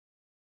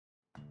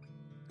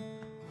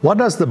What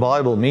does the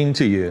Bible mean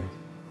to you?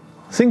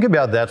 Think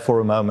about that for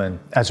a moment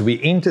as we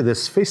enter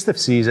this festive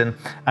season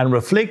and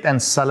reflect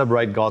and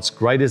celebrate God's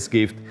greatest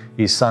gift,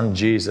 His Son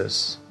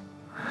Jesus.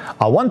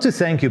 I want to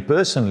thank you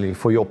personally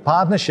for your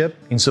partnership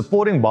in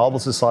supporting Bible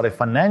Society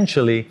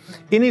financially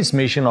in its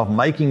mission of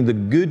making the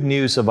good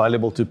news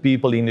available to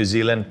people in New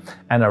Zealand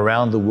and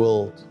around the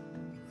world.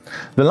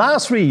 The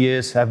last 3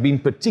 years have been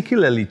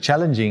particularly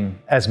challenging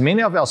as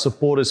many of our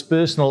supporters'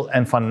 personal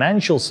and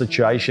financial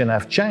situation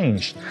have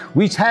changed,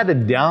 which had a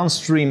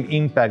downstream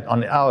impact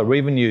on our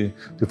revenue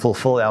to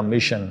fulfill our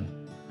mission.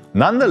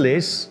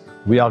 Nonetheless,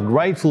 we are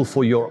grateful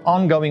for your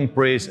ongoing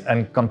prayers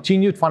and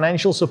continued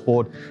financial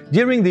support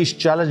during these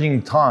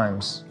challenging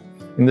times.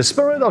 In the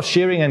spirit of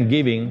sharing and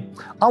giving,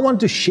 I want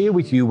to share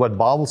with you what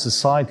Bible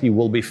Society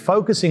will be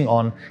focusing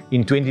on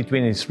in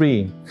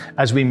 2023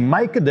 as we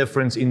make a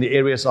difference in the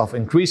areas of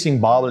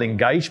increasing Bible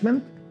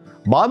engagement,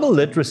 Bible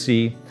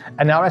literacy,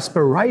 and our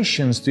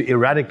aspirations to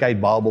eradicate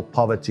Bible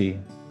poverty.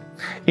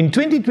 In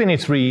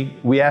 2023,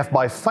 we have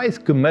by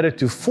faith committed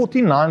to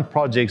 49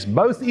 projects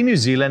both in New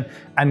Zealand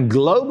and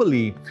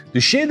globally to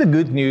share the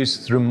good news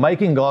through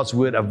making God's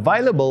Word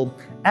available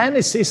and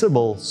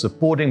accessible,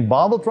 supporting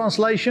Bible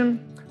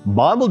translation,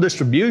 Bible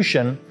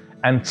distribution,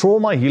 and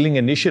trauma healing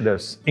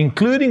initiatives,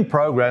 including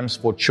programs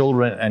for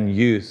children and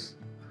youth.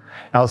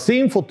 Our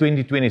theme for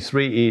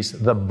 2023 is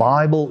The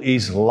Bible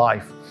is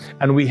Life,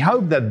 and we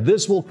hope that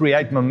this will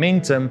create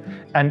momentum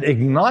and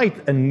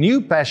ignite a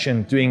new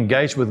passion to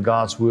engage with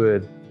God's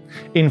Word.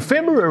 In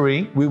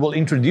February, we will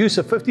introduce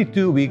a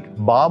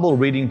 52-week Bible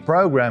reading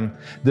program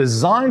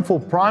designed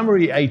for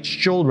primary-age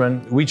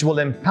children, which will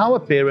empower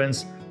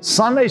parents,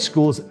 Sunday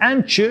schools,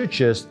 and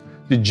churches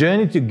to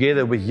journey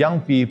together with young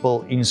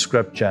people in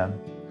Scripture.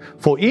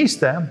 For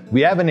Easter,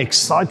 we have an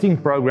exciting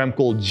program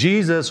called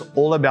Jesus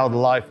All About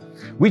Life,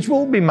 which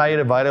will be made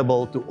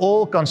available to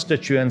all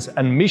constituents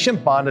and mission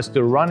partners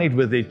to run it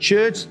with their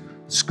church,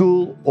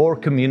 school, or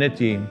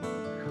community.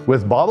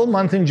 With Bible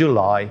Month in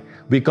July,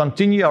 we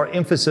continue our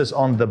emphasis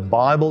on the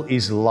Bible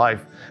is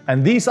life,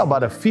 and these are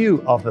but a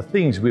few of the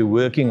things we're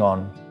working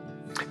on.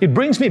 It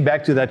brings me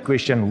back to that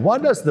question,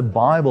 what does the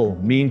Bible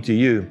mean to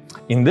you?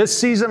 In this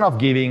season of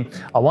giving,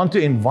 I want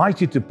to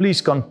invite you to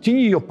please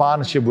continue your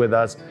partnership with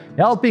us,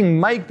 helping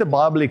make the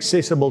Bible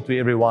accessible to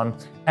everyone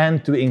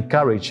and to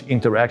encourage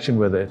interaction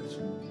with it.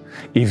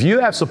 If you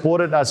have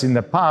supported us in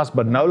the past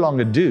but no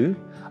longer do,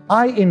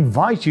 I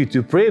invite you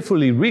to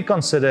prayerfully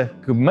reconsider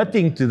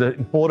committing to the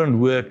important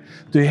work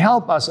to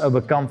help us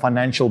overcome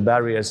financial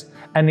barriers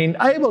and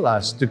enable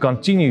us to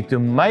continue to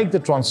make the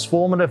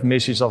transformative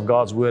message of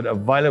God's Word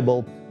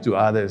available to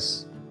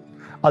others.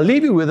 I'll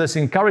leave you with this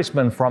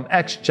encouragement from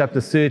Acts chapter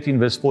 13,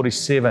 verse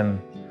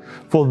 47.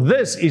 For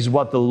this is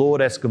what the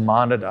Lord has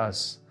commanded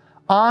us.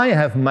 I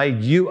have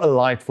made you a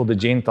light for the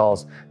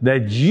Gentiles,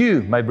 that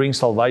you may bring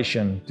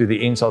salvation to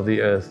the ends of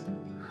the earth.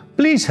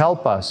 Please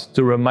help us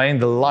to remain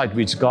the light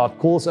which God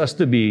calls us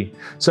to be,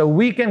 so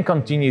we can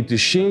continue to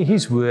share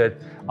His Word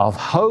of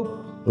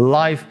hope,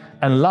 life,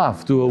 and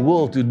love to a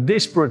world who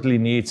desperately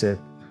needs it.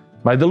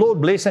 May the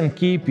Lord bless and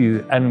keep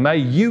you, and may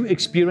you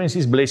experience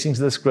His blessings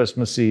this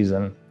Christmas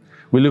season.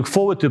 We look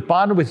forward to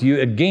partner with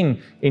you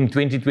again in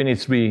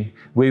 2023,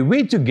 where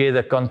we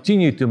together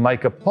continue to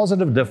make a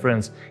positive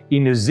difference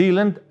in New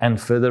Zealand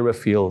and further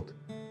afield.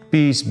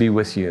 Peace be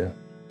with you.